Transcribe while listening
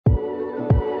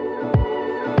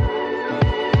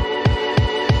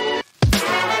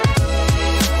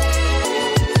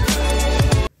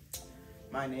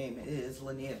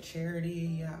LaNia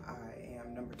Charity. I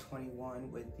am number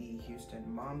 21 with the Houston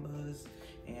Mambas,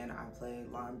 and I play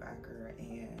linebacker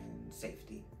and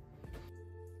safety.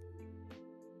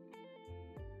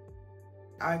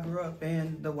 I grew up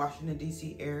in the Washington,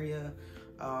 D.C. area,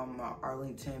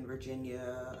 Arlington,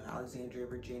 Virginia, Alexandria,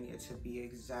 Virginia to be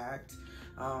exact.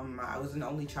 I was an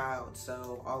only child,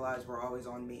 so all eyes were always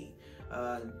on me.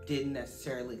 Didn't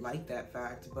necessarily like that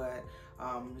fact, but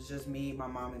it was just me, my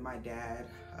mom, and my dad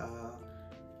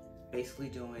basically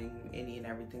doing any and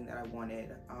everything that I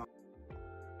wanted.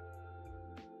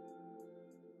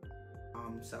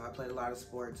 So I played a lot of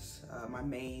sports. My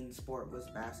main sport was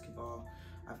basketball.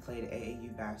 I've played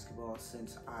AAU basketball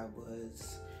since I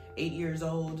was 8 years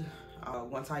old.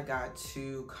 Once I got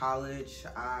to college,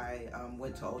 I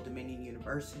went to Old Dominion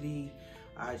University.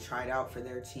 I tried out for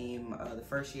their team the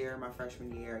first year, my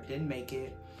freshman year. Didn't make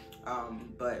it,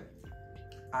 but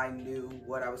I knew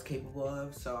what I was capable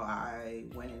of, so I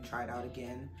went and tried out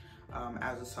again.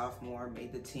 As a sophomore,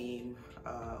 made the team,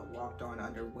 walked on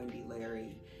under Wendy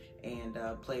Larry, and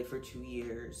played for 2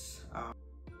 years.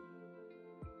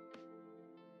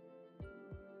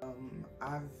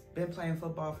 I've been playing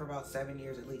football for about 7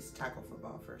 years, at least tackle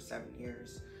football for 7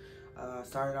 years.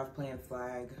 Started off playing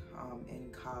flag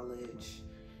in college,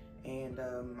 and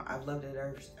I've loved it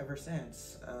ever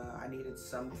since. I needed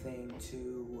something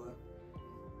to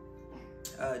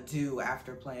do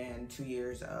after playing 2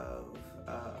 years of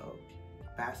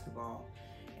basketball,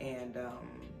 and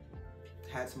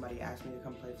had somebody ask me to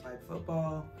come play flag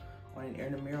football on an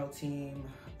intramural team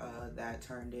that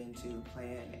turned into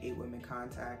playing 8 women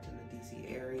contact in the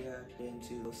DC area.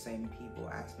 Into those same people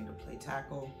asked me to play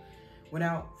tackle. Went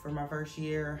out for my first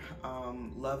year,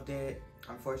 loved it.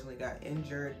 Unfortunately got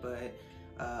injured, but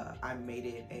I made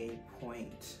it a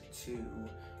point to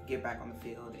get back on the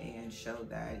field and show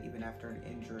that even after an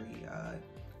injury,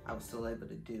 I was still able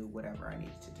to do whatever I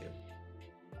needed to do.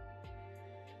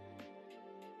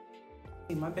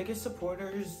 My biggest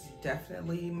supporters,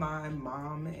 definitely my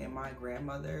mom and my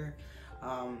grandmother.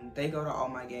 They go to all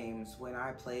my games. When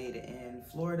I played in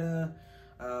Florida,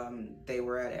 they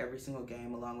were at every single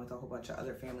game along with a whole bunch of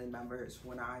other family members.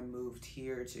 When I moved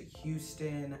here to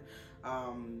Houston,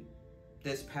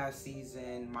 this past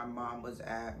season, my mom was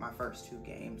at my first 2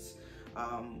 games,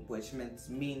 which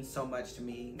means so much to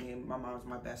me. My mom's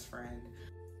my best friend.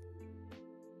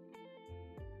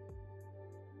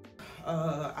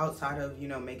 Outside of,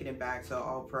 making it back to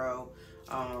All-Pro,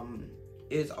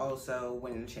 is also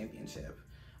winning the championship.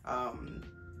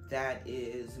 That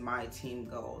is my team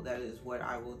goal. That is what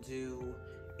I will do,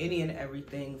 any and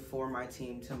everything for my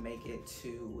team to make it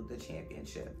to the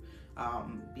championship,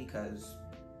 because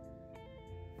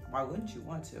why wouldn't you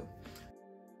want to?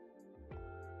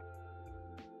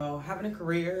 So, having a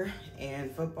career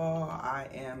in football, I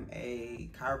am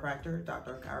a chiropractor,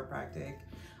 doctor of chiropractic.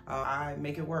 I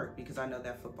make it work because I know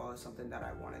that football is something that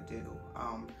I want to do.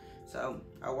 So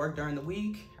I work during the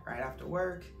week. Right after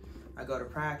work, I go to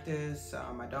practice.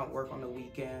 I don't work on the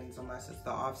weekends unless it's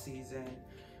the off season.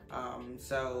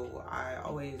 So I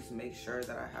always make sure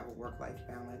that I have a work-life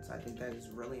balance. I think that is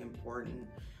really important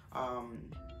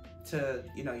to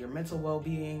your mental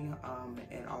well-being,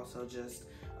 and also just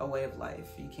a way of life.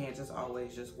 You can't just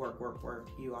always just work.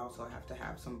 You also have to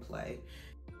have some play.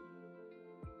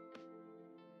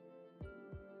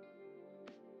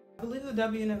 I believe the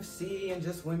WNFC and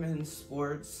just women's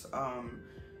sports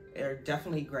are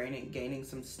definitely gaining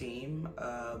some steam,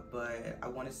 but I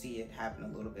want to see it happen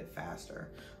a little bit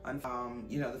faster.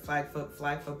 The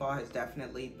flag football has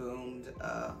definitely boomed.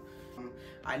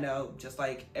 I know, just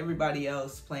like everybody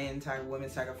else playing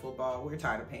women's tackle football, we're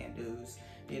tired of paying dues.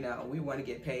 We want to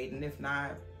get paid, and if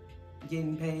not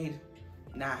getting paid,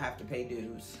 not have to pay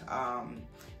dues,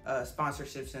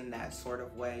 sponsorships in that sort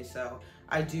of way. So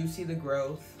I do see the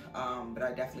growth, but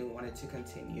I definitely want it to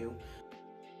continue.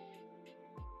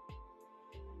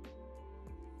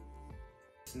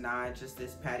 It's not just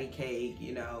this patty cake,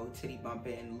 titty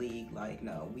bumping league. Like,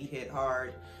 no, we hit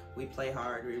hard, we play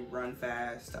hard, we run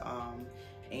fast,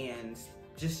 and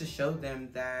just to show them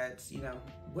that,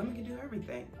 women can do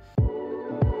everything.